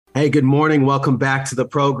Hey, good morning. Welcome back to the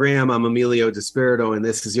program. I'm Emilio Despirito, and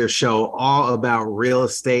this is your show all about real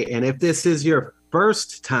estate. And if this is your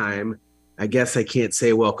first time, I guess I can't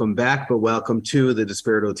say welcome back, but welcome to the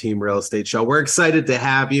Despirito Team Real Estate Show. We're excited to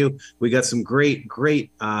have you. We got some great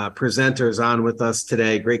presenters on with us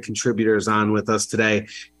today, great contributors on with us today.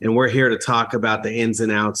 And we're here to talk about the ins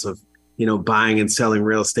and outs of buying and selling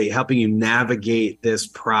real estate, helping you navigate this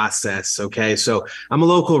process. Okay. So I'm a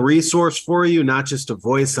local resource for you, not just a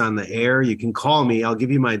voice on the air. You can call me. I'll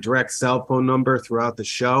give you my direct cell phone number throughout the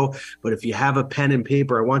show. But if you have a pen and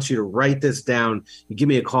paper, I want you to write this down. You give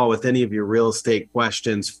me a call with any of your real estate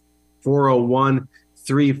questions.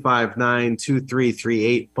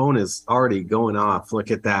 401-359-2338. Phone is already going off.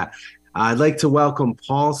 Look at that. I'd like to welcome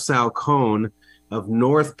Paul Salcone of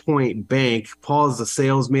North Point Bank. Paul is a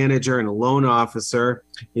sales manager and a loan officer.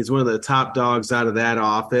 He's one of the top dogs out of that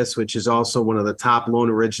office, which is also one of the top loan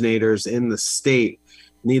originators in the state.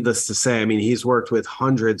 Needless to say, he's worked with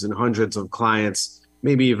hundreds and hundreds of clients,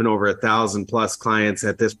 maybe even over 1,000 plus clients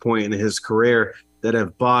at this point in his career that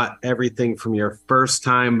have bought everything from your first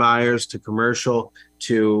time buyers to commercial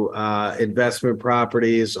to investment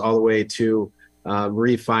properties, all the way to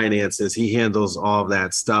refinances. He handles all of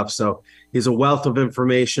that stuff. So he's a wealth of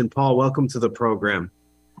information. Paul, welcome to the program.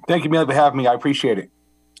 Thank you, Emilio, for having me. I appreciate it.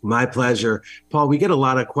 My pleasure. Paul, we get a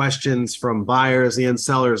lot of questions from buyers and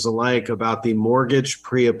sellers alike about the mortgage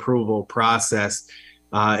pre-approval process.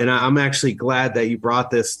 And I'm actually glad that you brought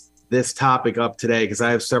this topic up today, because I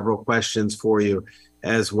have several questions for you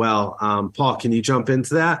as well. Paul, can you jump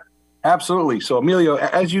into that? Absolutely. So, Emilio,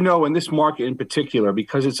 as you know, in this market in particular,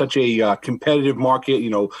 because it's such a competitive market,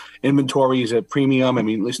 inventory is at premium.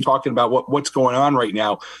 Let's talking about what's going on right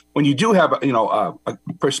now. When you do have, a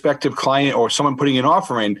prospective client or someone putting an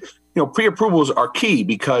offer in, pre-approvals are key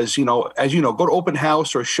because, as you know, go to open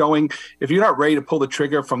house or showing. If you're not ready to pull the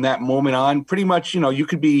trigger from that moment on, pretty much,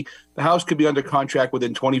 the house could be under contract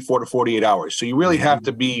within 24 to 48 hours. So you really have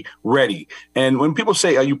to be ready. And when people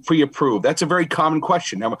say, are you pre-approved? That's a very common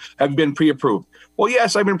question. Have you been pre-approved? Well,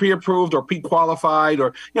 yes, I've been pre-approved or pre-qualified,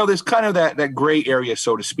 or, there's kind of that gray area,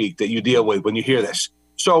 so to speak, that you deal with when you hear this.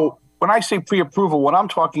 So when I say pre-approval, what I'm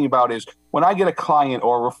talking about is when I get a client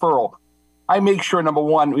or a referral, I make sure, number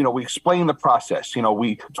one, we explain the process.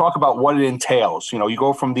 We talk about what it entails. You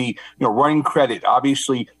go from the, running credit,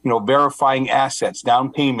 obviously, verifying assets,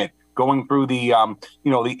 down payment, going through the,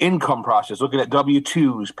 the income process, looking at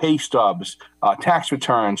W-2s, pay stubs, tax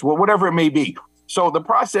returns, whatever it may be. So the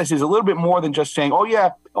process is a little bit more than just saying,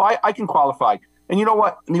 I can qualify. And you know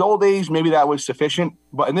what? In the old days, maybe that was sufficient.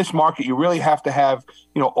 But in this market, you really have to have,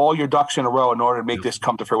 all your ducks in a row in order to make this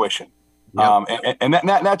come to fruition. Yep.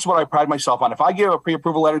 That's what I pride myself on. If I give a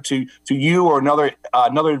pre-approval letter to you or another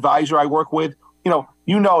advisor I work with, you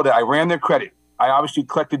know that I ran their credit. I obviously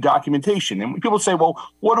collected documentation. And when people say, well,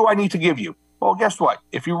 what do I need to give you? Well, guess what?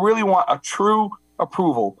 If you really want a true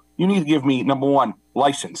approval, you need to give me, number one,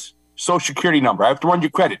 license, social security number. I have to run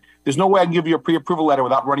your credit. There's no way I can give you a pre-approval letter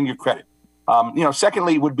without running your credit.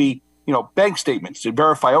 Secondly would be, bank statements to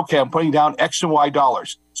verify, okay, I'm putting down X and Y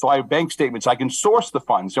dollars. So I have bank statements. I can source the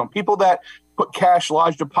funds. People that put cash,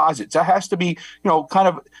 large deposits, that has to be, kind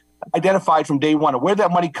of identified from day one of where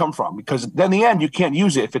that money come from, because then in the end, you can't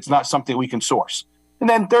use it if it's not something we can source. And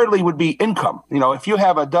then thirdly would be income. If you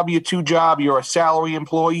have a W-2 job, you're a salary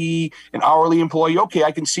employee, an hourly employee, okay,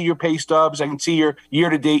 I can see your pay stubs. I can see your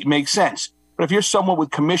year-to-date, makes sense. But if you're someone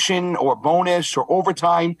with commission or bonus or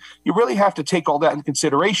overtime, you really have to take all that into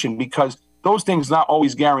consideration, because those things not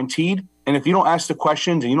always guaranteed. And if you don't ask the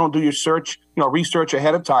questions and you don't do your research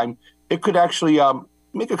ahead of time, it could actually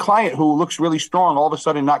make a client who looks really strong all of a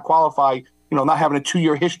sudden not qualify, not having a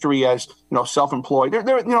 2-year history as, self-employed.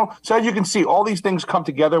 So as you can see, all these things come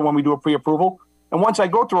together when we do a pre-approval. And once I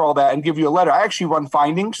go through all that and give you a letter, I actually run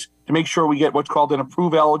findings to make sure we get what's called an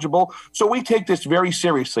approve eligible. So we take this very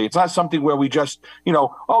seriously. It's not something where we just,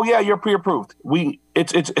 oh yeah, you're pre-approved.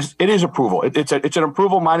 It is approval. It's an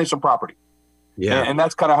approval minus a property. Yeah. And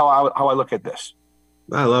that's kind of how I look at this.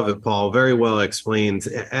 I love it, Paul. Very well explained.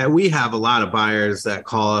 We have a lot of buyers that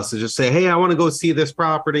call us and just say, hey, I want to go see this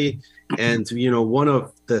property. And, one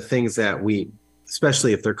of the things that we,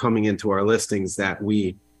 especially if they're coming into our listings, that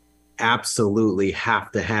we absolutely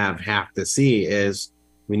have to see is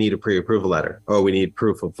we need a pre-approval letter, or we need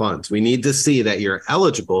proof of funds. We need to see that you're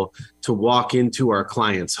eligible to walk into our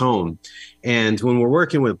client's home. And when we're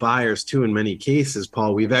working with buyers too, in many cases,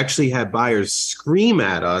 Paul, we've actually had buyers scream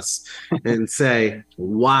at us and say,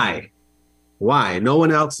 why? No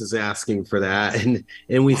one else is asking for that.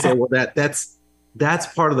 And we say, well, that's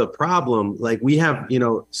part of the problem. Like, we have,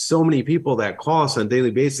 so many people that call us on a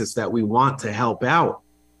daily basis that we want to help out.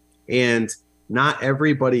 And not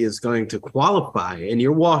everybody is going to qualify. And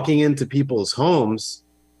you're walking into people's homes,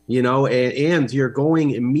 and you're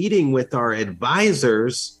going and meeting with our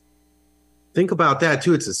advisors. Think about that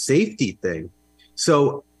too. It's a safety thing.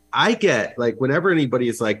 So I get, like, whenever anybody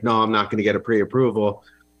is like, no, I'm not going to get a pre-approval,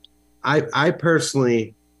 I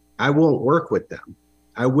personally, I won't work with them.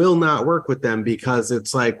 I will not work with them, because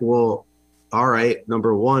it's like, well, all right,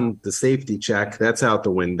 number one, the safety check, that's out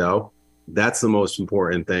the window. That's the most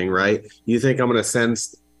important thing, right? You think I'm going to send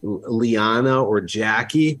Liana or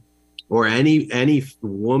Jackie or any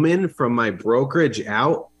woman from my brokerage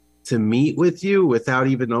out to meet with you without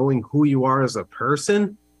even knowing who you are as a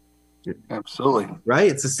person? Absolutely.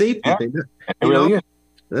 Right? It's a safety thing. It really is.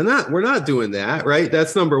 We're not doing that, right?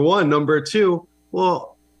 That's number one. Number two,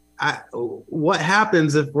 well, what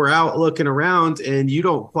happens if we're out looking around and you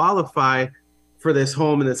don't qualify for this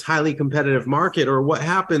home in this highly competitive market? Or what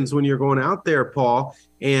happens when you're going out there, Paul,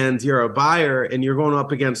 and you're a buyer and you're going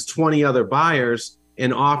up against 20 other buyers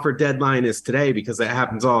and offer deadline is today, because that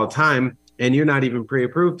happens all the time, and you're not even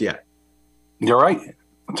pre-approved yet? You're right.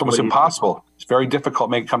 It's almost impossible. It's very difficult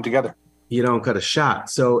to make it come together. You don't got a shot.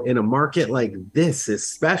 So in a market like this,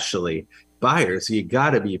 especially buyers, you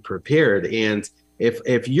got to be prepared. And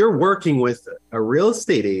if you're working with a real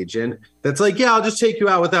estate agent that's like, yeah, I'll just take you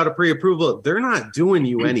out without a pre-approval, they're not doing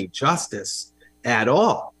you any justice at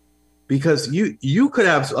all, because you could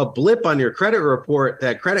have a blip on your credit report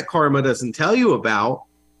that Credit Karma doesn't tell you about.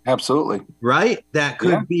 Absolutely. Right? That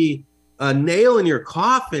could be a nail in your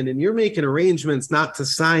coffin, and you're making arrangements not to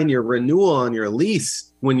sign your renewal on your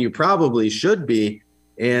lease when you probably should be.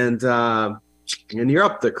 And you're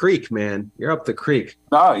up the creek, man. You're up the creek.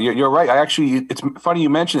 No, you're right. It's funny you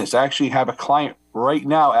mention this. I actually have a client right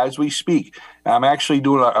now as we speak. I'm actually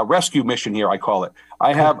doing a rescue mission here, I call it.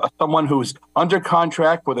 I have someone who's under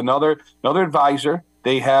contract with another advisor.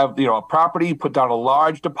 They have, a property, put down a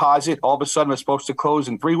large deposit. All of a sudden, it's supposed to close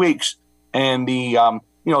in 3 weeks. And the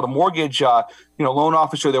mortgage, loan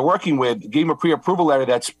officer they're working with gave him a pre-approval letter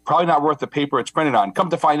that's probably not worth the paper it's printed on. Come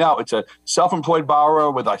to find out, it's a self-employed borrower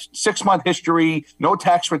with a 6-month history, no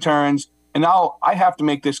tax returns. And now I have to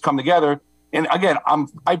make this come together. And again,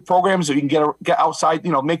 I program so you can get outside,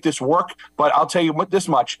 make this work. But I'll tell you this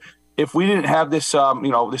much. If we didn't have this,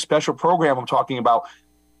 this special program I'm talking about,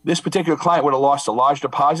 this particular client would have lost a large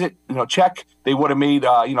deposit, check. They would have made,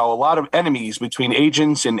 a lot of enemies between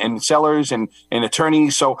agents and sellers and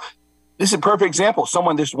attorneys. So this is a perfect example.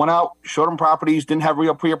 Someone just went out, showed them properties, didn't have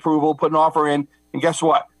real pre-approval, put an offer in. And guess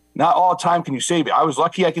what? Not all the time can you save it. I was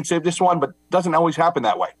lucky I can save this one, but it doesn't always happen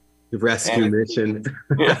that way. The rescue mission.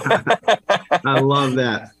 I love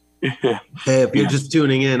that. Yeah. Hey, if you're just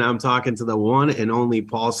tuning in, I'm talking to the one and only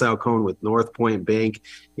Paul Salcone with North Point Bank.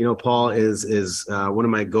 Paul is one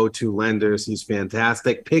of my go-to lenders. He's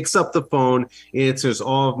fantastic. Picks up the phone, answers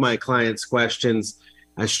all of my clients' questions.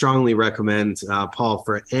 I strongly recommend Paul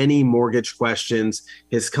for any mortgage questions.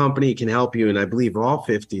 His company can help you in, I believe, all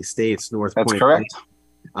 50 states. North Point. That's correct.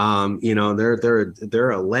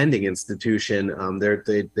 They're a lending institution.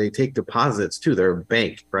 They take deposits too. They're a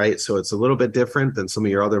bank, right? So it's a little bit different than some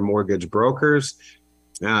of your other mortgage brokers.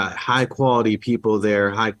 High quality people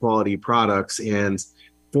there, high quality products, and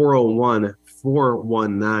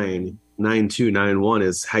 401-419-9291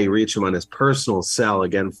 is how you reach him on his personal cell.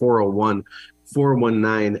 Again,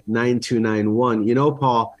 401-419-9291.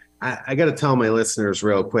 Paul, I got to tell my listeners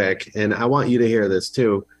real quick, and I want you to hear this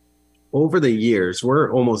too. Over the years,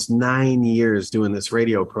 we're almost 9 years doing this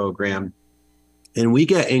radio program, and we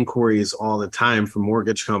get inquiries all the time from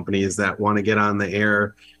mortgage companies that want to get on the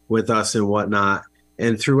air with us and whatnot.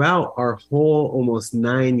 And throughout our whole almost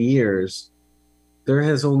 9 years, there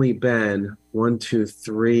has only been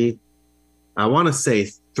 3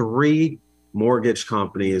 mortgage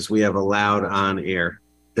companies we have allowed on air.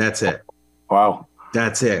 That's it. Wow.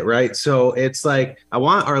 That's it, right? So it's like, I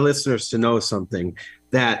want our listeners to know something,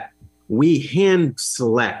 that we hand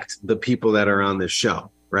select the people that are on this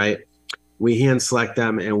show, right? We hand select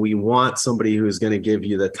them, and we want somebody who's going to give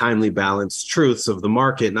you the timely, balanced truths of the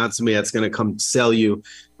market, not somebody that's going to come sell you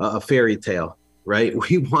a fairy tale, right?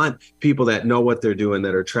 We want people that know what they're doing,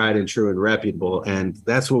 that are tried and true and reputable. And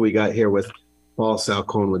that's what we got here with Paul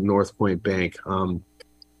Salcone with North Point Bank.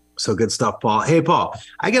 So good stuff, Paul. Hey, Paul,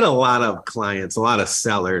 I get a lot of clients, a lot of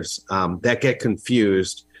sellers that get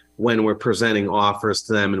confused when we're presenting offers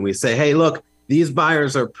to them, and we say, hey, look, these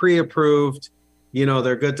buyers are pre-approved,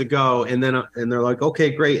 they're good to go. And they're like,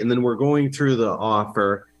 okay, great. And then we're going through the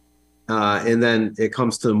offer. And then it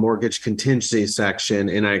comes to the mortgage contingency section.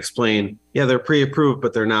 And I explain, yeah, they're pre-approved,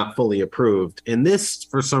 but they're not fully approved. And this,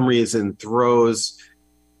 for some reason, throws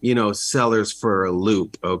sellers for a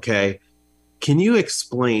loop. Okay. Can you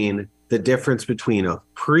explain the difference between a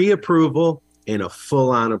pre-approval and a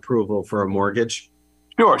full-on approval for a mortgage?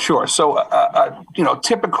 Sure. So,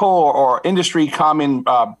 typical or industry common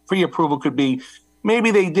pre-approval could be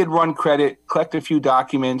maybe they did run credit, collect a few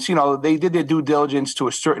documents. They did their due diligence to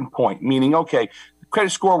a certain point, meaning, okay,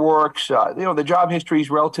 credit score works. The job history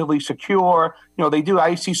is relatively secure.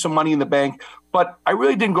 I see some money in the bank, but I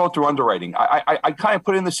really didn't go through underwriting. I kind of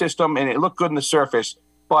put it in the system and it looked good on the surface.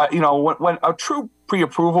 But, when a true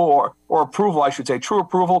pre-approval or approval, I should say, true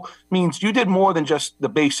approval means you did more than just the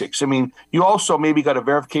basics. I mean, you also maybe got a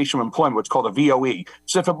verification of employment, what's called a VOE.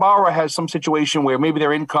 So if a borrower has some situation where maybe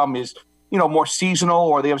their income is, more seasonal,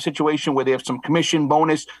 or they have a situation where they have some commission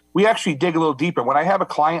bonus, we actually dig a little deeper. When I have a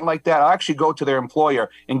client like that, I'll actually go to their employer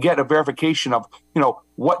and get a verification of,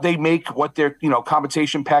 what they make, what their,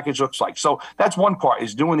 compensation package looks like. So that's one part,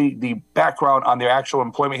 is doing the background on their actual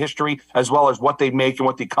employment history, as well as what they make and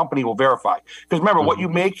what the company will verify. Because remember, what you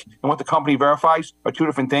make and what the company verifies are two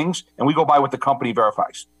different things, and we go by what the company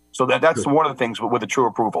verifies. So that's one of the things with a true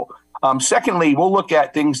approval. Secondly, we'll look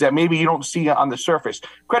at things that maybe you don't see on the surface.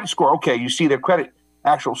 Credit score, okay, you see their credit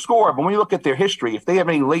actual score, but when you look at their history, if they have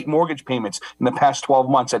any late mortgage payments in the past 12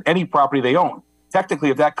 months at any property they own, technically,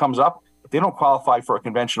 if that comes up, they don't qualify for a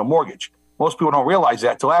conventional mortgage. Most people don't realize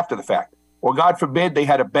that till after the fact. Or God forbid, they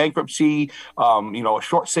had a bankruptcy, a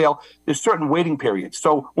short sale. There's certain waiting periods.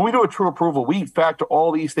 So when we do a true approval, we factor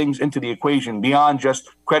all these things into the equation beyond just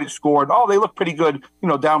credit score. And, they look pretty good,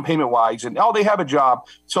 down payment wise. And, they have a job.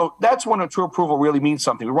 So that's when a true approval really means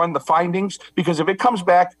something. We run the findings, because if it comes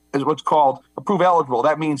back as what's called approve eligible,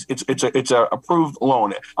 that means it's a approved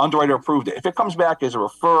loan. Underwriter approved it. If it comes back as a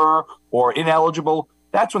refer or ineligible,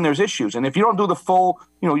 that's when there's issues. And if you don't do the full,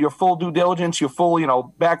 your full due diligence, your full,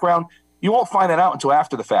 background, you won't find that out until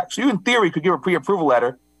after the fact. So you, in theory, could give a pre-approval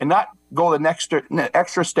letter and not go the next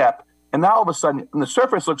extra step. And now all of a sudden, on the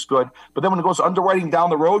surface looks good, but then when it goes to underwriting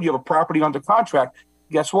down the road, you have a property under contract.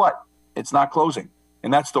 Guess what? It's not closing.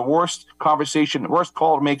 And that's the worst conversation, the worst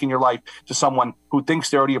call to make in your life to someone who thinks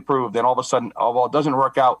they're already approved. And all of a sudden, although it doesn't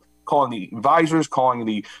work out, calling the advisors, calling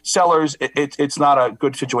the sellers, it's not a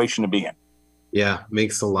good situation to be in. Yeah,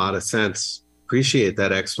 makes a lot of sense. Appreciate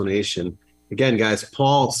that explanation. Again, guys,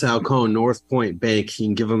 Paul Salcone, North Point Bank. You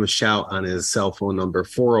can give him a shout on his cell phone number,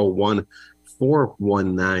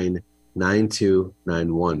 401-419-9291,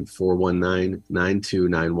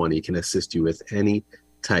 419-9291. He can assist you with any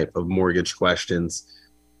type of mortgage questions.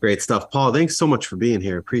 Great stuff. Paul, thanks so much for being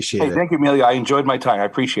here. Appreciate it. Thank you, Amelia. I enjoyed my time. I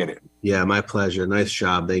appreciate it. Yeah, my pleasure. Nice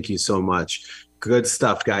job. Thank you so much. Good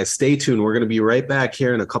stuff, guys. Stay tuned. We're going to be right back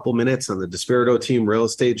here in a couple minutes on the Despirito Team Real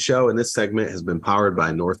Estate Show, and this segment has been powered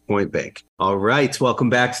by North Point Bank. All right, welcome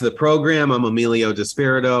back to the program. I'm Emilio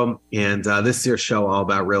Despirito, and this is your show all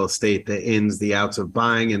about real estate, the ins, the outs of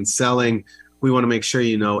buying and selling. We want to make sure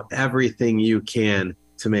you know everything you can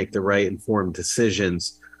to make the right informed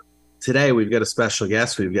decisions. Today, we've got a special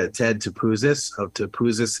guest. We've got Ted Topouzis of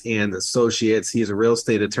Topouzis and Associates. He's a real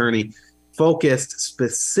estate attorney focused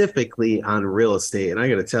specifically on real estate. And I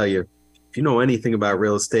got to tell you, if you know anything about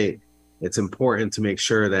real estate, it's important to make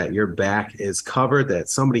sure that your back is covered, that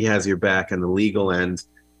somebody has your back on the legal end,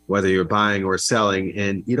 whether you're buying or selling.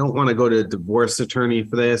 And you don't want to go to a divorce attorney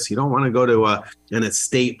for this. You don't want to go to an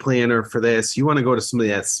estate planner for this. You want to go to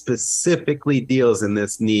somebody that specifically deals in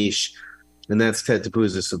this niche. And that's Ted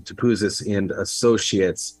Topouzis of Topouzis and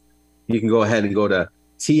Associates. You can go ahead and go to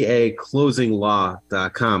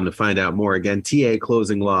taclosinglaw.com to find out more. Again,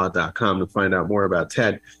 taclosinglaw.com to find out more about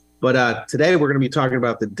Ted. But today we're going to be talking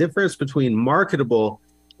about the difference between marketable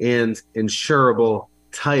and insurable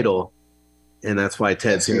title. And that's why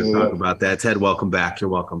Ted's here to talk about that. Ted, welcome back.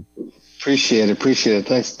 You're welcome. Appreciate it.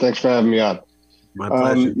 Thanks for having me on. My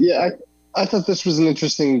pleasure. I thought this was an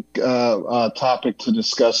interesting topic to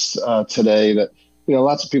discuss today, that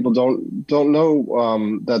lots of people don't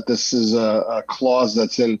know that this is a clause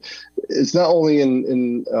that's in. It's not only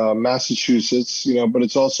in Massachusetts, but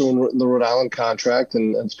it's also in the Rhode Island contract,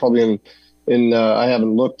 and it's probably in. I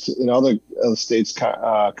haven't looked in other states'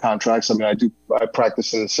 contracts. I mean, I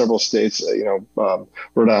practice in several states.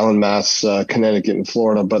 Rhode Island, Mass, Connecticut, and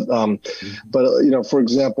Florida. But for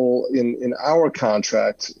example, in our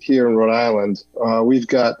contract here in Rhode Island, we've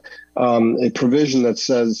got a provision that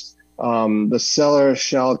says. The seller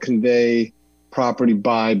shall convey property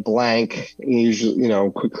by blank, usually,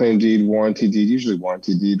 quitclaim deed, warranty deed, usually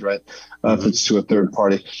warranty deed, right? If it's to a third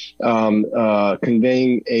party,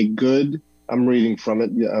 conveying a good, I'm reading from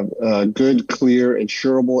it, good, clear,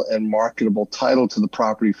 insurable, and marketable title to the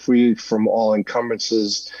property free from all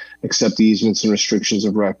encumbrances accept the easements and restrictions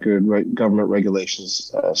of record, right, government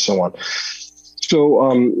regulations, so on. So,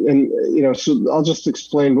 so I'll just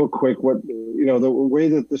explain real quick what, the way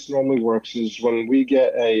that this normally works is when we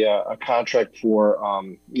get a contract for,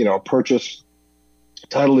 purchase,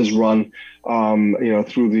 title is run,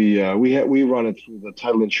 through the, we run it through the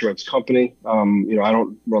title insurance company. I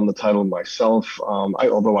don't run the title myself,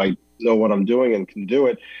 although I know what I'm doing and can do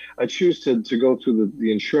it. I choose to go through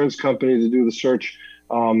the insurance company to do the search,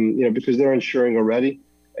 because they're insuring already.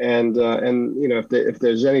 And if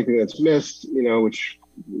there's anything that's missed, which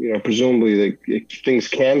presumably things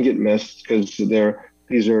can get missed because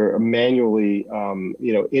these are manually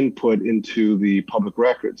input into the public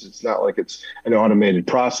records. It's not like it's an automated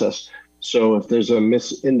process. So if there's a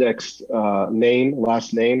misindexed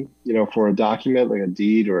last name, for a document like a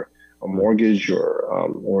deed or a mortgage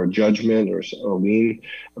or a judgment or a lien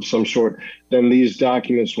of some sort, then these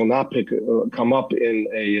documents will not come up in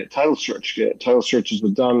a title search. Title searches are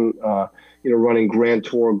done, running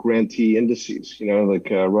grantor, grantee indices,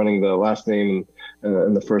 running the last name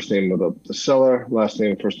and the first name of the seller, last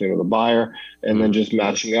name and first name of the buyer, and then just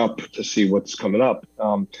matching up to see what's coming up.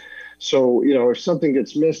 So, if something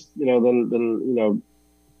gets missed, then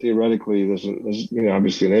theoretically, there's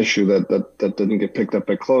obviously an issue that didn't get picked up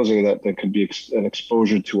at closing that could be an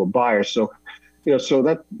exposure to a buyer. So, so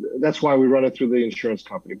that's why we run it through the insurance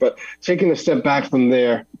company. But taking a step back from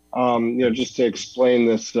there, just to explain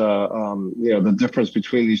this, the difference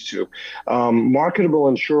between these two, marketable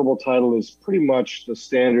insurable title is pretty much the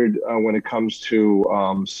standard when it comes to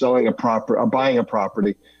buying a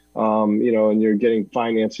property, and you're getting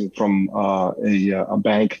financing from a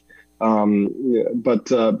bank. But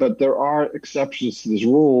there are exceptions to this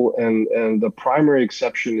rule, and the primary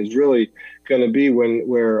exception is really going to be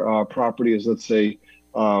where property is, let's say,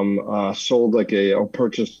 sold or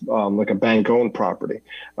purchased like a bank-owned property,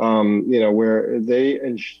 where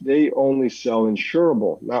they only sell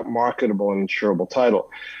insurable, not marketable and insurable title.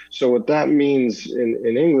 So what that means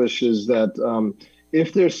in English is that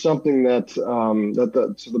if there's something that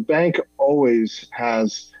so the bank always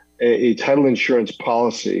has a title insurance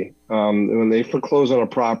policy when they foreclose on a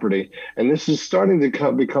property, and this is starting to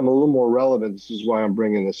become a little more relevant. This is why I'm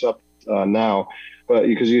bringing this up now, but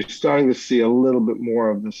because you're starting to see a little bit more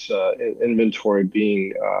of this inventory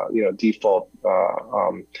being, default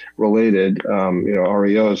related,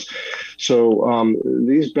 REOs. So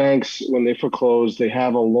these banks, when they foreclose, they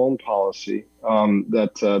have a loan policy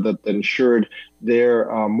that insured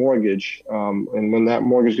their mortgage, and when that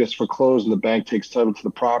mortgage gets foreclosed and the bank takes title to the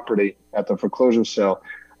property at the foreclosure sale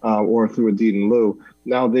or through a deed in lieu,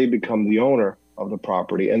 now they become the owner of the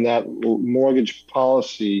property, and that mortgage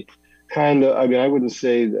policy kind of, I wouldn't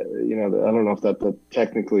say that, I don't know if that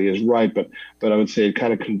technically is right, but I would say it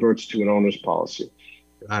kind of converts to an owner's policy.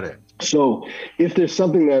 Got it. So if there's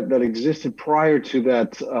something that existed prior to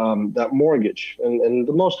that mortgage, and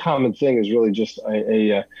the most common thing is really just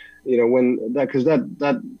because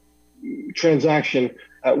that transaction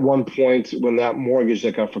at one point when that mortgage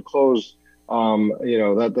that got foreclosed,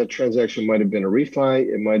 that transaction might have been a refi,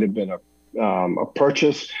 it might have been a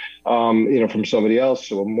purchase, from somebody else.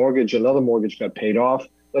 So another mortgage got paid off.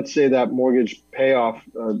 Let's say that mortgage payoff,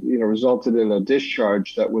 resulted in a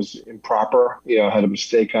discharge that was improper, had a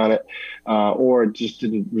mistake on it, or it just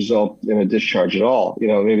didn't result in a discharge at all.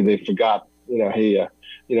 Maybe they forgot, hey,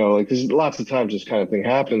 because lots of times this kind of thing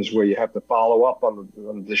happens where you have to follow up on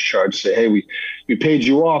the discharge, say, hey, we paid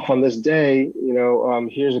you off on this day,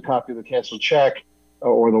 here's a copy of the canceled check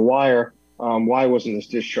or the wire. Why wasn't this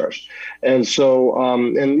discharged? And so,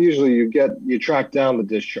 and usually you track down the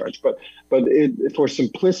discharge, but for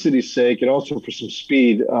simplicity's sake and also for some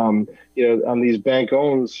speed, on these bank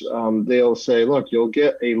owns, they'll say, look, you'll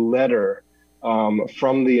get a letter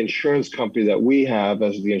from the insurance company that we have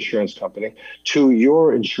as the insurance company to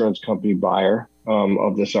your insurance company buyer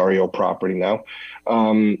of this REO property now.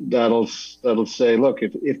 That'll say, look,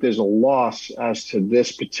 if there's a loss as to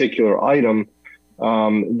this particular item,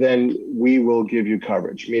 then we will give you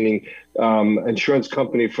coverage, meaning insurance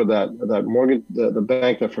company for that mortgage, the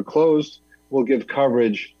bank that foreclosed will give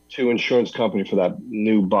coverage to insurance company for that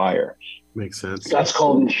new buyer. Makes sense. That's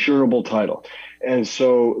called insurable title. And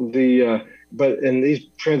so but in these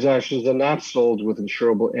transactions, they're not sold with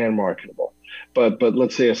insurable and marketable. But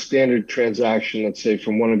let's say a standard transaction, let's say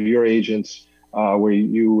from one of your agents, where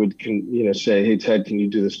you would say, hey, Ted, can you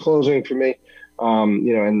do this closing for me?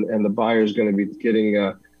 And the buyer is going to be getting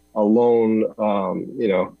a loan, from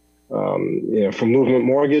Movement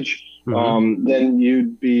Mortgage. Mm-hmm. Then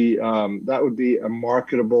you'd be that would be a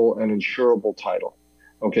marketable and insurable title.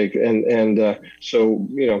 Okay, and so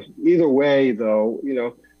either way, though,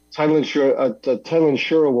 the title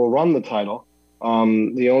insurer will run the title.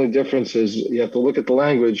 The only difference is you have to look at the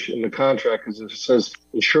language in the contract, because if it says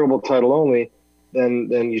insurable title only,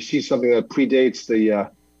 then you see something that predates the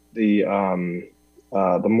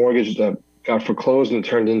mortgage that got foreclosed and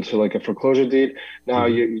turned into like a foreclosure deed. Now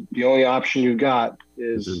the only option you got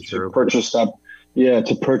is to purchase that. Yeah,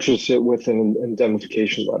 to purchase it with an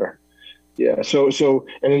indemnification letter. Yeah, so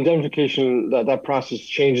an indemnification, that process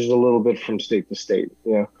changes a little bit from state to state.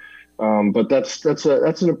 Yeah, but that's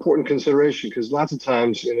an important consideration, because lots of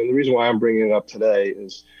times, and the reason why I'm bringing it up today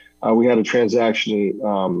is we had a transaction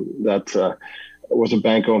that was a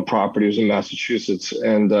bank-owned property. It was in Massachusetts,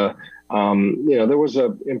 and there was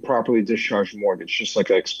a improperly discharged mortgage, just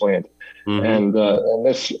like I explained, and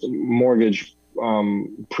this mortgage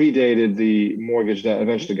predated the mortgage that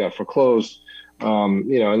eventually got foreclosed.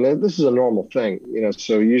 And this is a normal thing,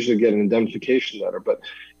 so you usually get an indemnification letter. But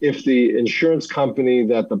if the insurance company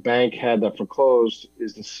that the bank had that foreclosed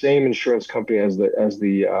is the same insurance company as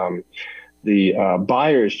the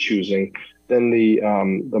buyer is choosing, then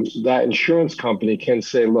that insurance company can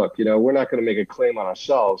say, look, we're not going to make a claim on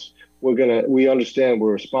ourselves. We understand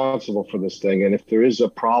we're responsible for this thing, and if there is a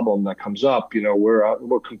problem that comes up,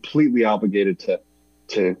 we're completely obligated to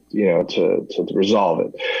resolve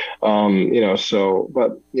it.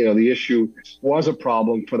 But the issue was a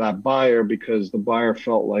problem for that buyer, because the buyer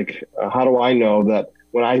felt like, how do I know that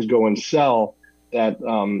when I go and sell that,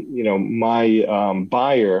 my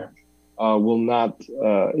buyer will not,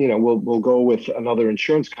 will go with another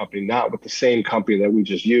insurance company, not with the same company that we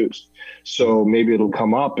just used. So maybe it'll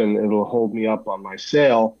come up and it'll hold me up on my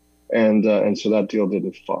sale. And so that deal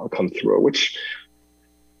didn't come through, which,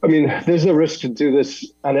 there's a risk to do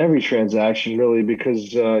this on every transaction, really,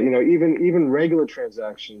 because, even regular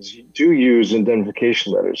transactions do use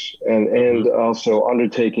indemnification letters and also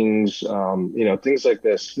undertakings, things like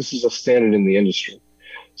this. This is a standard in the industry.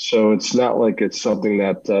 So it's not like it's something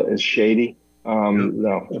that is shady.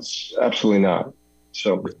 No, it's absolutely not.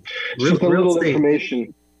 So just a little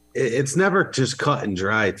information. It's never just cut and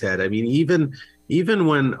dry, Ted. Even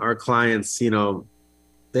when our clients, they're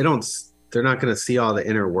not going to see all the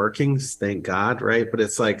inner workings, thank God, right? But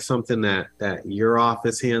it's like something that your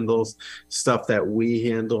office handles, stuff that we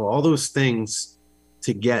handle, all those things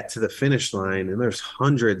to get to the finish line. And there's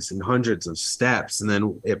hundreds and hundreds of steps. And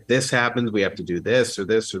then if this happens, we have to do this or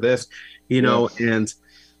this or this, and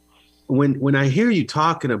when I hear you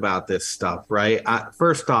talking about this stuff, right?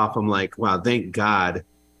 First off, I'm like, wow, thank God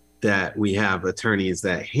that we have attorneys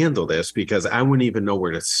that handle this, because I wouldn't even know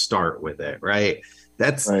where to start with it, right?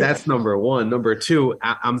 That's number one. Number two,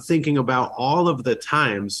 I'm thinking about all of the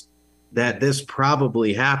times that this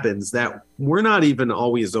probably happens that we're not even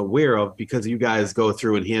always aware of, because you guys go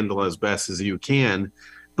through and handle as best as you can.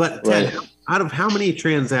 But Ted, out of how many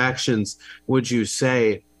transactions would you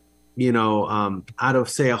say, out of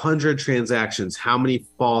say 100 transactions, how many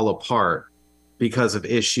fall apart because of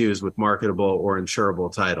issues with marketable or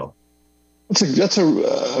insurable title?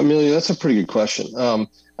 Amelia, that's a pretty good question.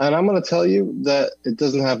 And I'm going to tell you that it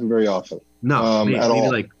doesn't happen very often. No, maybe at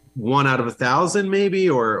all. Like 1 out of 1,000, maybe,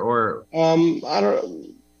 or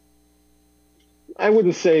I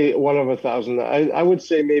wouldn't say 1 out of 1,000. I would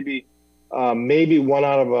say maybe 1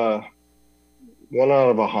 out of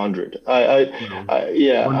 100.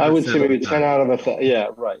 I would say maybe 10 out of 1,000. Yeah,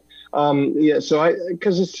 right. So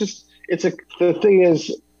because the thing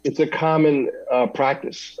is, it's a common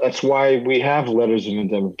practice. That's why we have letters of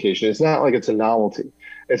indemnification. It's not like it's a novelty.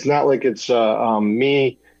 It's not like it's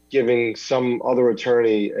me giving some other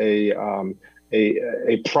attorney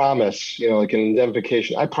a promise, like an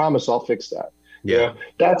indemnification. I promise I'll fix that. Yeah,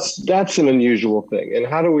 that's an unusual thing. And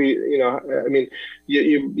how do we,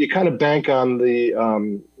 you kind of bank on the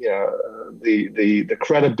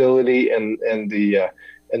credibility and the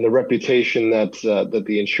reputation that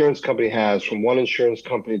the insurance company has from one insurance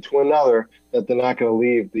company to another, that they're not going to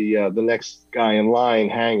leave the next guy in line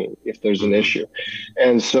hanging if there's an issue.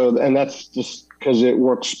 And that's just because it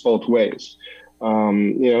works both ways.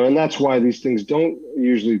 And that's why these things don't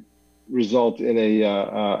usually result in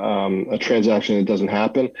a transaction that doesn't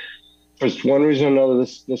happen. For one reason or another,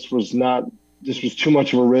 this was too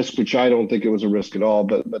much of a risk, which I don't think it was a risk at all,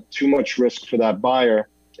 but too much risk for that buyer,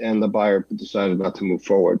 and the buyer decided not to move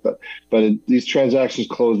forward. But these transactions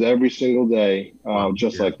closed every single day,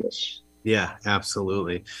 just like this. Yeah,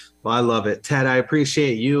 absolutely. Well, I love it. Ted, I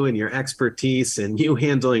appreciate you and your expertise and you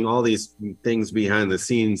handling all these things behind the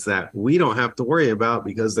scenes that we don't have to worry about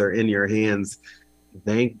because they're in your hands.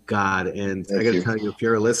 Thank God. And Thank I got to you. tell you, if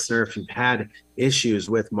you're a listener, if you've had issues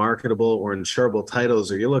with marketable or insurable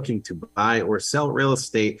titles, or you're looking to buy or sell real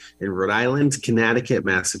estate in Rhode Island, Connecticut,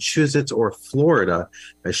 Massachusetts, or Florida,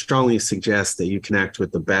 I strongly suggest that you connect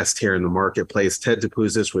with the best here in the marketplace, Ted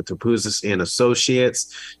Topouzis with Topouzis and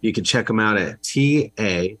Associates. You can check them out at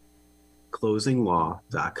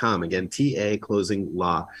taclosinglaw.com. Again,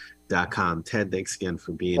 taclosinglaw.com. Ted, thanks again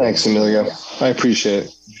for being here. Thanks, Emilio. I appreciate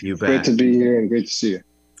it. You bet. Great to be here and great to see you.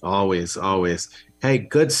 Always, always. Hey,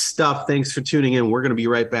 good stuff. Thanks for tuning in. We're going to be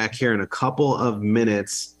right back here in a couple of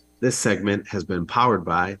minutes. This segment has been powered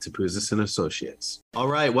by Topouzis and Associates. All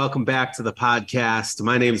right, welcome back to the podcast.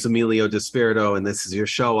 My name is Emilio Despirito, and this is your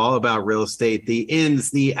show all about real estate, the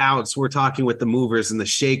ins, the outs. We're talking with the movers and the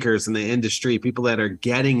shakers in the industry, people that are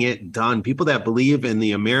getting it done, people that believe in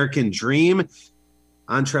the American dream,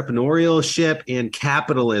 entrepreneurship, and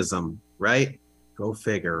capitalism, right? Go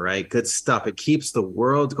figure, right? Good stuff. It keeps the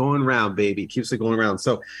world going round, baby. It keeps it going around.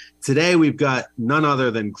 So today we've got none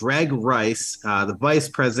other than Greg Rice, the Vice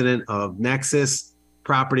President of Nexus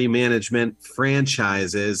Property Management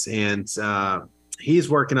Franchises. And he's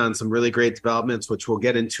working on some really great developments, which we'll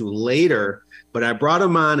get into later. But I brought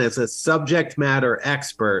him on as a subject matter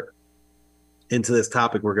expert into this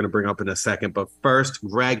topic we're going to bring up in a second. But first,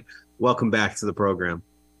 Greg, welcome back to the program.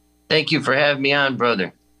 Thank you for having me on,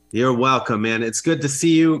 brother. You're welcome, man. It's good to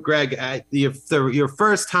see you, Greg. Your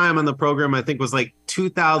first time on the program, I think, was like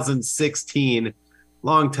 2016,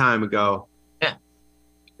 long time ago. Yeah.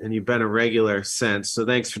 And you've been a regular since. So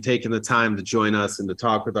thanks for taking the time to join us and to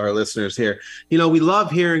talk with our listeners here. You know, we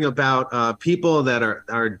love hearing about people that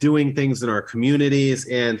are doing things in our communities.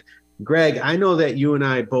 And Greg, I know that you and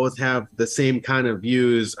I both have the same kind of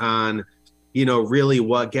views on, you know, really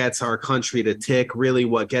what gets our country to tick, really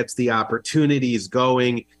what gets the opportunities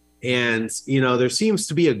going. And, you know, there seems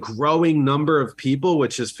to be a growing number of people,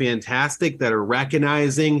 which is fantastic, that are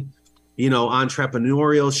recognizing, you know,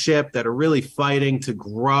 entrepreneurship, that are really fighting to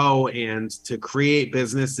grow and to create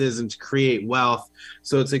businesses and to create wealth.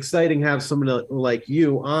 So it's exciting to have someone like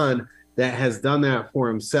you on that has done that for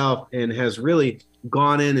himself and has really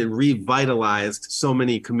gone in and revitalized so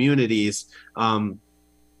many communities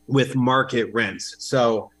with market rents.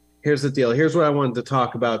 So here's the deal. Here's what I wanted to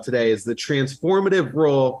talk about today is the transformative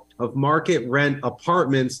role of market rent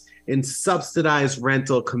apartments in subsidized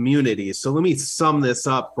rental communities. So let me sum this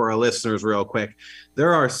up for our listeners real quick.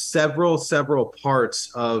 There are several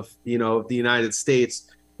parts of, you know, the United States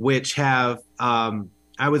which have, I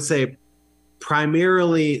would say,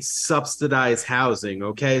 primarily subsidized housing.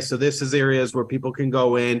 Okay. So this is areas where people can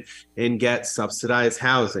go in and get subsidized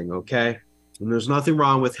housing. Okay. And there's nothing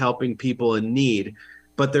wrong with helping people in need,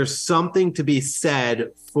 but there's something to be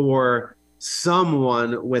said for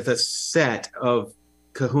someone with a set of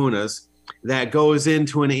kahunas that goes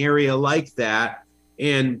into an area like that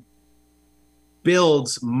and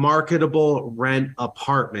builds marketable rent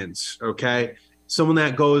apartments. Okay. Someone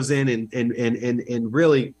that goes in and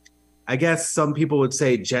really, I guess some people would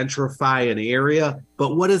say gentrify an area,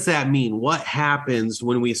 but what does that mean? What happens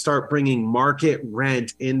when we start bringing market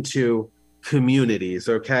rent into communities?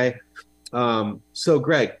 Okay. So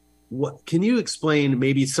Greg, what can you explain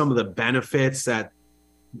maybe some of the benefits that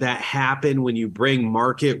happen when you bring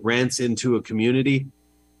market rents into a community?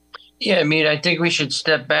 Yeah, I mean, I think we should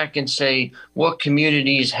step back and say what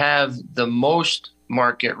communities have the most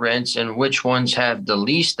market rents and which ones have the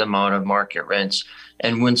least amount of market rents.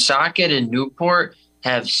 And Woonsocket and Newport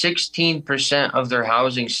have 16% of their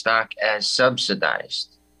housing stock as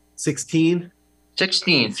subsidized.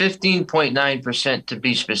 15.9% to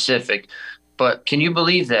be specific. But can you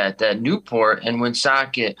believe that Newport and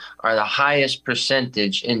Woonsocket are the highest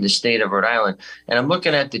percentage in the state of Rhode Island? And I'm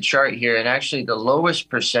looking at the chart here, and actually the lowest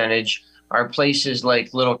percentage are places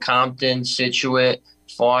like Little Compton, Situate,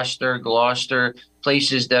 Foster, Gloucester,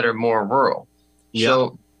 places that are more rural. Yep.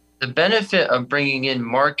 So the benefit of bringing in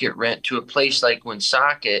market rent to a place like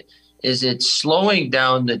Woonsocket is it's slowing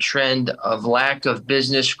down the trend of lack of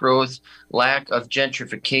business growth, lack of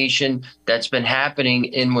gentrification that's been happening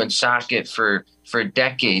in Woonsocket for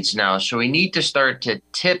decades now. So we need to start to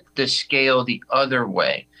tip the scale the other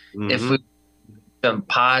way. Mm-hmm. If we have some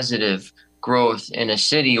positive growth in a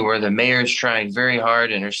city where the mayor's trying very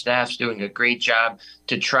hard and her staff's doing a great job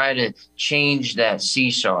to try to change that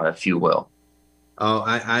seesaw, if you will. Oh,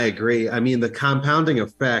 I agree. I mean, the compounding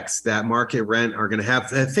effects that market rent are going to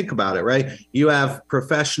have, think about it, right? You have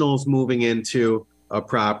professionals moving into a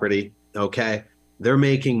property, okay? They're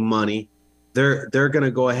making money. They're going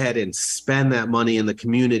to go ahead and spend that money in the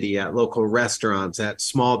community at local restaurants, at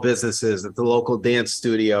small businesses, at the local dance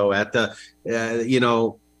studio, at the,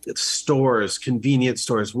 stores, convenience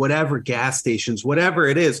stores, whatever, gas stations, whatever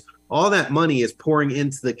it is, all that money is pouring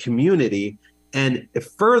into the community. And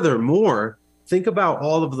furthermore, think about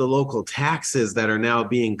all of the local taxes that are now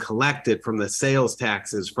being collected from the sales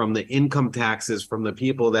taxes, from the income taxes, from the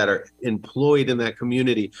people that are employed in that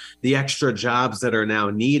community, the extra jobs that are now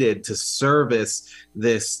needed to service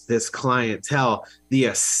this clientele, the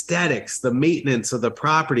aesthetics, the maintenance of the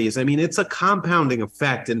properties. I mean, it's a compounding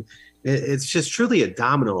effect, and it's just truly a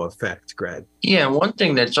domino effect, Greg. Yeah, one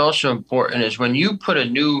thing that's also important is when you put a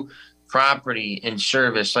new property in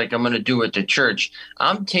service, like I'm going to do at the church,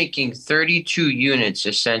 I'm taking 32 units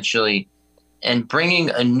essentially and bringing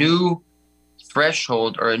a new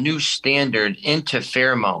threshold or a new standard into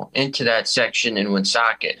Fairmount, into that section in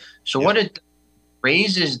Woonsocket. So what it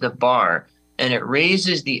raises the bar, and it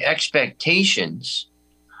raises the expectations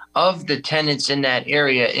of the tenants in that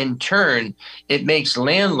area. In turn, it makes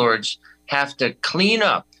landlords have to clean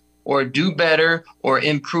up or do better or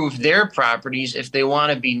improve their properties if they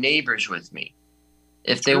want to be neighbors with me.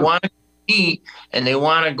 If they want to compete and they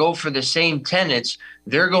want to go for the same tenants,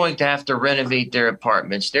 they're going to have to renovate their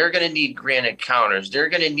apartments. They're going to need granite counters. They're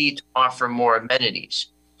going to need to offer more amenities.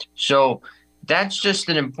 So that's just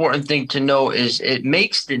an important thing to know, is it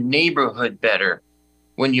makes the neighborhood better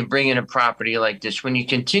when you bring in a property like this. When you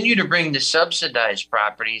continue to bring the subsidized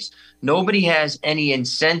properties, nobody has any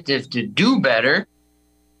incentive to do better,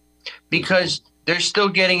 because they're still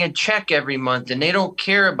getting a check every month and they don't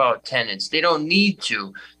care about tenants. They don't need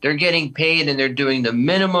to. They're getting paid and they're doing the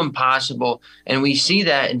minimum possible. And we see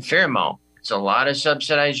that in Fairmount. It's a lot of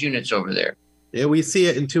subsidized units over there. Yeah, we see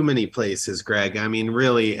it in too many places, Greg. I mean,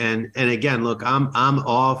 really. And again, look, I'm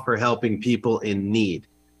all for helping people in need.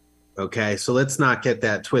 Okay, so let's not get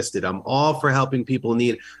that twisted. I'm all for helping people in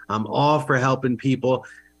need. I'm all for helping people.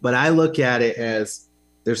 But I look at it as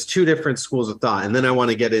there's two different schools of thought. And then I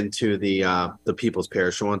want to get into the People's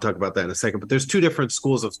Parish. I want to talk about that in a second. But there's two different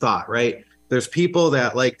schools of thought, right? There's people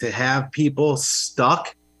that like to have people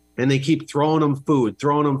stuck, and they keep throwing them food,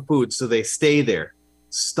 so they stay there,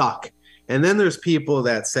 stuck. And then there's people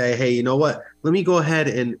that say, hey, you know what? Let me go ahead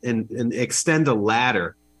and extend a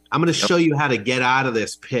ladder. I'm going to show you how to get out of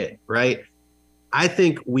this pit, right? I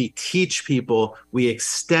think we teach people, we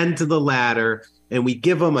extend to the ladder, and we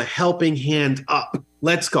give them a helping hand up.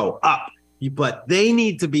 Let's go up. But they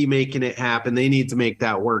need to be making it happen. They need to make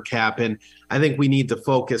that work happen. I think we need to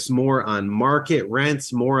focus more on market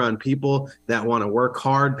rents, more on people that want to work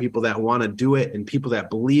hard, people that want to do it, and people that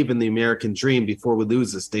believe in the American dream before we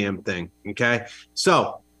lose this damn thing. Okay?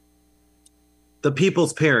 So the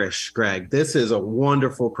People's Parish, Greg, this is a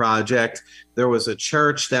wonderful project. There was a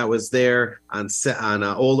church that was there on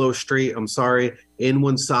Olo Street, in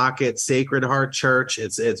Woonsocket, Sacred Heart Church.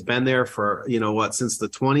 It's been there for, since the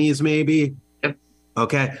 20s maybe? Yep.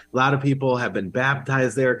 Okay. A lot of people have been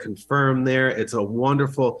baptized there, confirmed there. It's a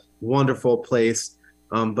wonderful, wonderful place.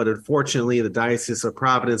 But unfortunately, the Diocese of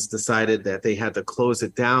Providence decided that they had to close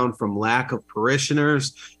it down from lack of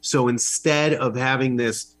parishioners. So instead of having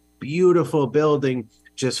this beautiful building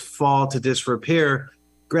just fall to disrepair,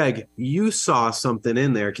 Greg, you saw something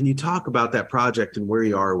in there. Can you talk about that project and where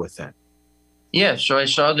you are with that? Yeah, so I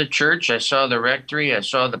saw the church, I saw the rectory, I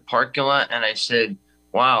saw the parking lot, and I said,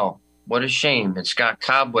 wow, what a shame. It's got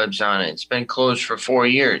cobwebs on it. It's been closed for 4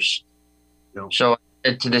 years. No. So I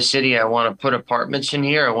said to the city, I want to put apartments in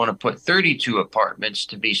here. I want to put 32 apartments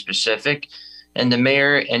to be specific. And the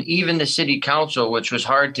mayor and even the city council, which was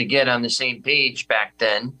hard to get on the same page back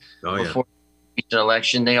then, before the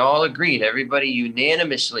election, they all agreed. Everybody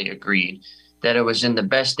unanimously agreed that it was in the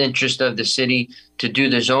best interest of the city to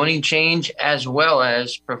do the zoning change, as well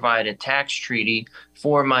as provide a tax treaty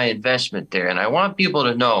for my investment there. And I want people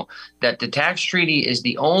to know that the tax treaty is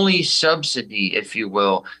the only subsidy, if you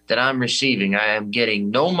will, that I'm receiving. I am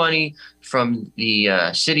getting no money from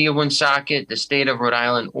the city of Woonsocket, the state of Rhode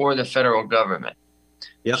Island, or the federal government.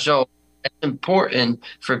 Yep. So it's important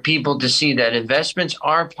for people to see that investments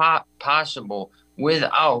are possible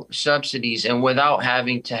without subsidies and without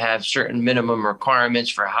having to have certain minimum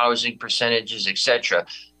requirements for housing percentages, etc.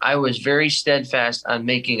 I was very steadfast on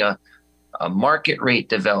making a market rate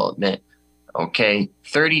development. Okay,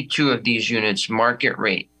 32 of these units, market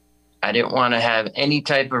rate. I didn't want to have any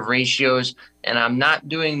type of ratios, and I'm not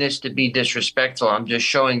doing this to be disrespectful. I'm just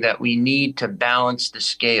showing that we need to balance the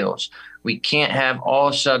scales. We can't have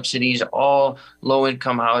all subsidies, all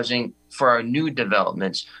low-income housing for our new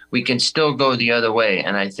developments. We can still go the other way,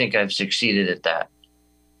 and I think I've succeeded at that.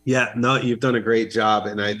 Yeah, no, you've done a great job,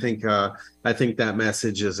 and I think that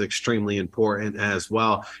message is extremely important as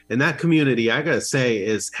well. And that community, I gotta say,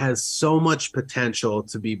 has so much potential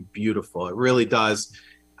to be beautiful. It really does.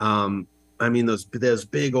 I mean, those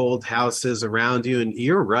big old houses around you. And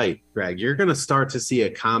you're right, Greg, you're going to start to see a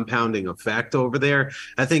compounding effect over there.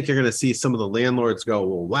 I think you're going to see some of the landlords go,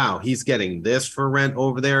 well, wow, he's getting this for rent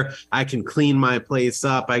over there. I can clean my place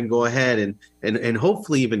up. I can go ahead and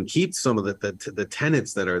hopefully even keep some of the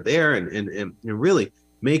tenants that are there and really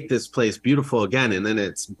make this place beautiful again. And then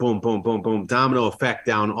it's boom, boom, boom, boom, domino effect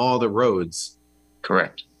down all the roads.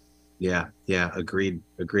 Correct. Yeah. Agreed.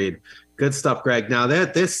 Good stuff, Greg. Now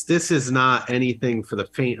this is not anything for the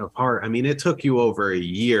faint of heart. I mean, it took you over a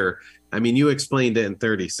year. I mean, you explained it in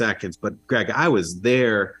 30 seconds, but Greg, I was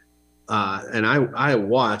there and I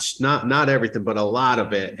watched not everything, but a lot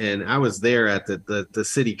of it. And I was there at the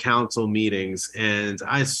city council meetings, and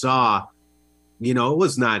I saw, it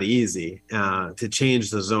was not easy to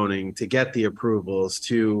change the zoning, to get the approvals,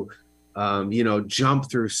 to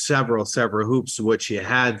jump through several hoops, which you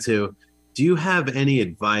had to. Do you have any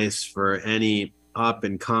advice for any up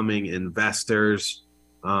and coming investors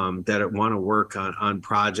that want to work on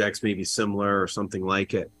projects maybe similar or something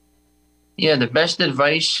like it? Yeah, the best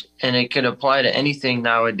advice, and it could apply to anything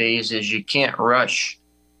nowadays, is you can't rush.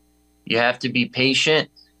 You have to be patient,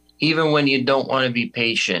 even when you don't want to be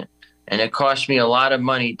patient. And it cost me a lot of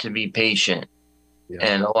money to be patient. Yeah.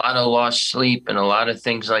 And a lot of lost sleep and a lot of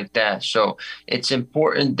things like that. So it's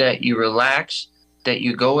important that you relax, that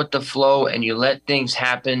you go with the flow, and you let things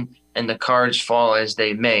happen and the cards fall as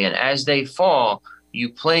they may. And as they fall, you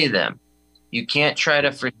play them. You can't try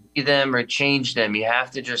to foresee them or change them. You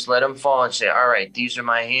have to just let them fall and say, all right, these are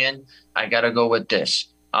my hand. I got to go with this.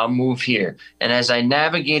 I'll move here. And as I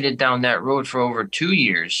navigated down that road for over 2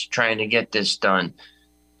 years trying to get this done,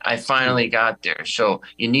 I finally got there. So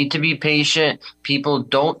you need to be patient. People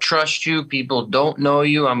don't trust you. People don't know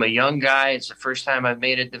you. I'm a young guy. It's the first time I've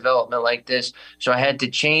made a development like this. So I had to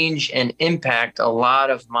change and impact a lot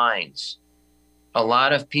of minds. A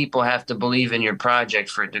lot of people have to believe in your project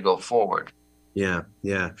for it to go forward. Yeah.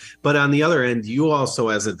 But on the other end, you also,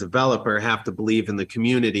 as a developer, have to believe in the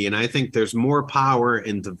community. And I think there's more power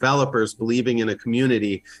in developers believing in a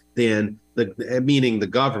community than meaning the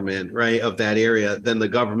government, right, of that area, than the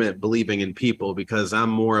government believing in people, because I'm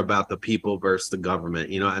more about the people versus the government,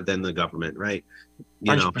 than the government, right?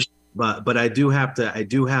 100%. But I do have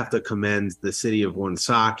to commend the city of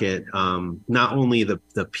Woonsocket, not only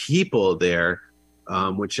the people there,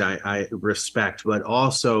 which I respect, but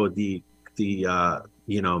also the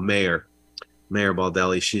Mayor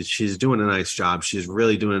Baldelli. She's doing a nice job. She's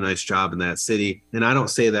really doing a nice job in that city. And I don't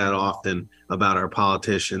say that often about our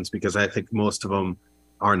politicians, because I think most of them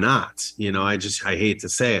are not. I hate to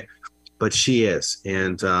say it, but she is.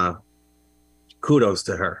 And kudos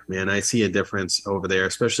to her, man. I see a difference over there,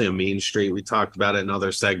 especially on Main Street. We talked about it in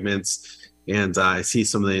other segments. And I see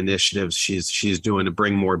some of the initiatives she's doing to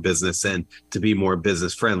bring more business in, to be more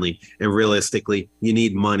business friendly. And realistically, you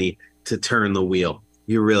need money to turn the wheel.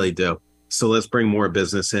 You really do. So let's bring more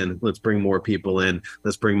business in. Let's bring more people in.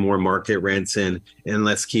 Let's bring more market rents in, and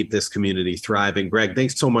let's keep this community thriving. Greg,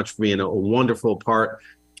 thanks so much for being a wonderful part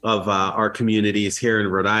of our communities here in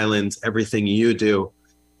Rhode Island, everything you do.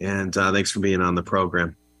 And thanks for being on the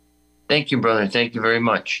program. Thank you, brother. Thank you very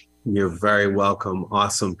much. You're very welcome.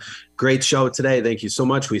 Awesome. Great show today. Thank you so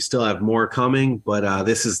much. We still have more coming, but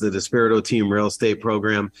this is the Despirito Team Real Estate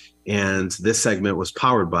Program, and this segment was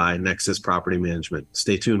powered by Nexus Property Management.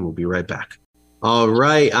 Stay tuned. We'll be right back. All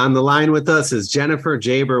right. On the line with us is Jennifer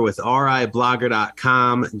Jaber with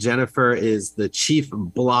RIBlogger.com. Jennifer is the chief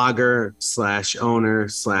blogger / owner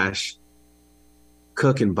 /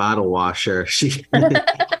 cook and bottle washer.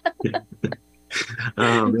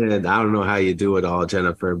 Oh man, I don't know how you do it all,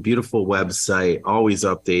 Jennifer. Beautiful website, always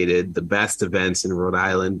updated, the best events in Rhode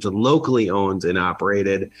Island, locally owned and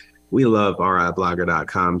operated. We love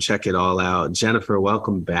RIBlogger.com. Check it all out. Jennifer,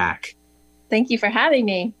 welcome back. Thank you for having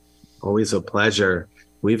me. Always a pleasure.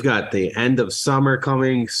 We've got the end of summer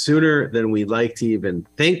coming sooner than we'd like to even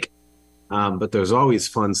think, but there's always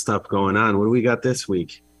fun stuff going on. What do we got this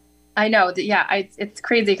week? I know. Yeah, it's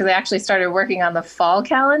crazy because I actually started working on the fall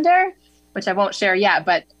calendar, which I won't share yet,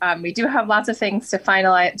 but we do have lots of things to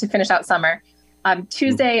finish out summer.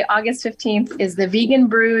 Tuesday, August 15th is the Vegan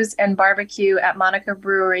Brews and Barbecue at Monica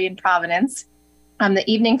Brewery in Providence. The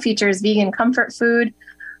evening features vegan comfort food,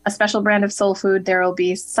 a special brand of soul food. There will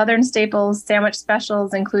be Southern staples, sandwich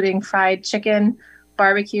specials, including fried chicken,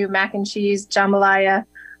 barbecue, mac and cheese, jambalaya,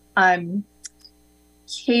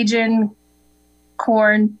 Cajun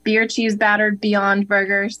corn, beer cheese battered Beyond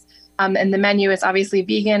burgers. And the menu is obviously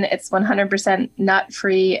vegan. It's 100%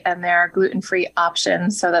 nut-free, and there are gluten-free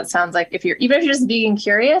options. So that sounds like even if you're just vegan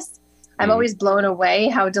curious, I'm always blown away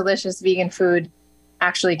how delicious vegan food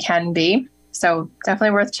actually can be. So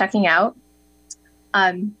definitely worth checking out.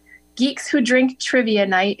 Geeks Who Drink Trivia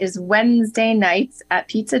Night is Wednesday nights at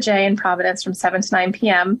Pizza J in Providence from 7 to 9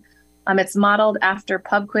 p.m. It's modeled after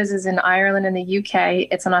pub quizzes in Ireland and the UK.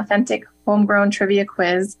 It's an authentic homegrown trivia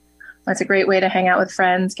quiz. That's a great way to hang out with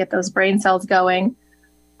friends, get those brain cells going.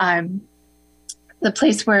 The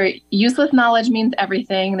place where useless knowledge means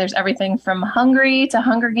everything. There's everything from Hungry to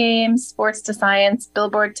Hunger Games, sports to science,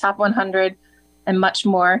 Billboard Top 100, and much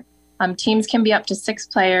more. Teams can be up to 6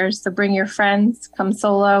 players, so bring your friends, come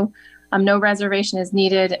solo. No reservation is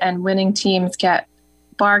needed, and winning teams get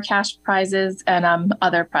bar cash prizes and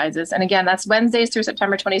other prizes. And again, that's Wednesdays through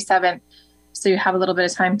September 27th, so you have a little bit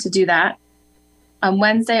of time to do that.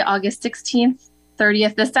 Wednesday, August 16th,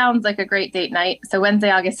 30th. This sounds like a great date night. So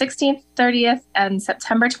Wednesday, August 16th, 30th, and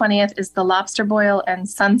September 20th is the Lobster Boil and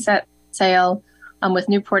Sunset Sail with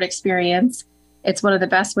Newport Experience. It's one of the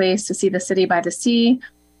best ways to see the city by the sea.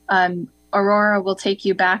 Aurora will take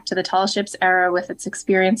you back to the tall ships era with its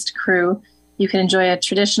experienced crew. You can enjoy a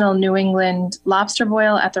traditional New England lobster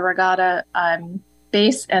boil at the Regatta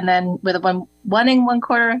base, and then with a 1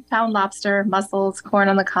 1/4 pound lobster, mussels, corn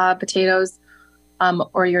on the cob, potatoes,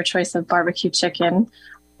 or your choice of barbecue chicken.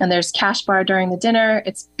 And there's cash bar during the dinner.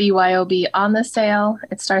 It's BYOB on the sale.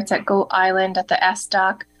 It starts at Goat Island at the S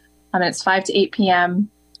Dock. And it's 5 to 8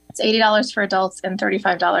 p.m. It's $80 for adults and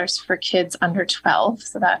 $35 for kids under 12.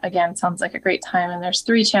 So that, again, sounds like a great time. And there's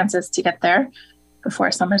 3 chances to get there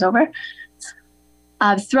before summer's over.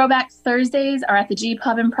 Throwback Thursdays are at the G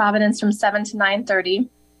Pub in Providence from 7 to 9:30.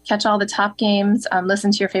 Catch all the top games,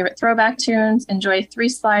 listen to your favorite throwback tunes, enjoy 3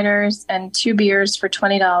 sliders and 2 beers for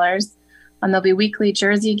 $20. There'll be weekly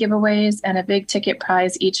jersey giveaways and a big ticket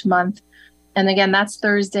prize each month. And again, that's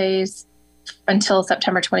Thursdays until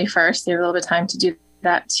September 21st. There's a little bit of time to do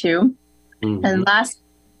that too. Mm-hmm. And last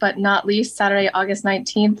but not least, Saturday, August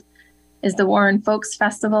 19th is the Warren Folks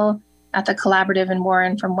Festival at the Collaborative in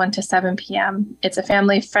Warren from 1 to 7 p.m. It's a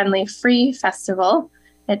family-friendly free festival.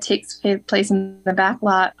 It takes place in the back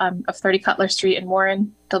lot of 30 Cutler Street in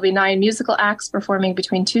Warren. There'll be 9 musical acts performing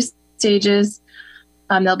between 2 stages.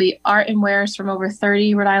 There'll be art and wares from over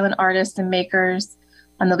 30 Rhode Island artists and makers.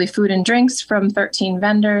 There'll be food and drinks from 13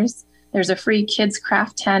 vendors. There's a free kids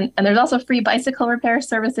craft tent. And there's also free bicycle repair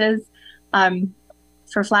services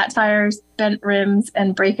for flat tires, bent rims,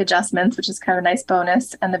 and brake adjustments, which is kind of a nice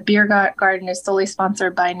bonus. And the beer garden is solely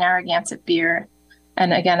sponsored by Narragansett Beer.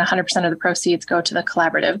 And again, 100% of the proceeds go to the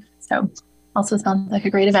Collaborative. So also sounds like a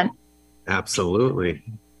great event. Absolutely.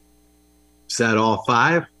 Is that all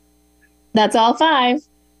 5? That's all 5.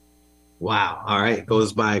 Wow. All right.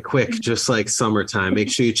 Goes by quick, just like summertime. Make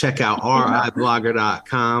sure you check out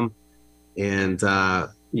RIBlogger.com, and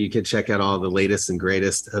you can check out all the latest and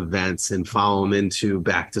greatest events and follow them into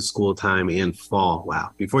back to school time and fall.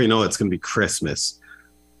 Wow. Before you know it, it's going to be Christmas.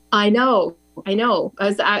 I know.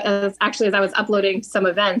 As I was uploading some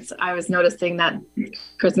events, I was noticing that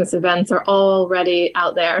Christmas events are already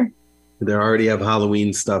out there. They already have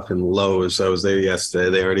Halloween stuff in Lowe's. I was there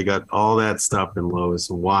yesterday. They already got all that stuff in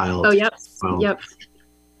Lowe's. Wild. Oh, yep. Yep.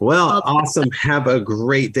 Well, awesome. Have a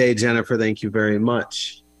great day, Jennifer. Thank you very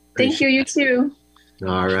much. Thank you. You too.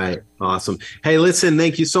 All right. Awesome. Hey, listen,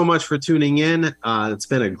 thank you so much for tuning in. It's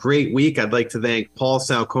been a great week. I'd like to thank Paul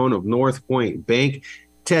Salcone of North Point Bank,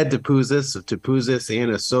 Ted Topouzis of Topouzis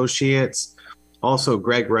and Associates, also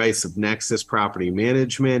Greg Rice of Nexus Property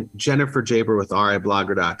Management, Jennifer Jaber with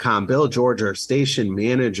RIBlogger.com, Bill George, our station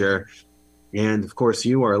manager, and of course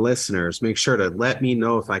you, our listeners. Make sure to let me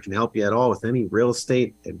know if I can help you at all with any real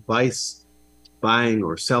estate advice, buying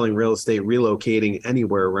or selling real estate, relocating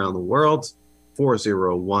anywhere around the world.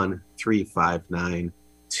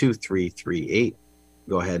 401-359-2338.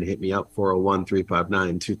 Go ahead and hit me up,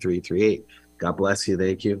 401-359-2338. God bless you.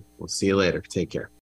 Thank you. We'll see you later. Take care.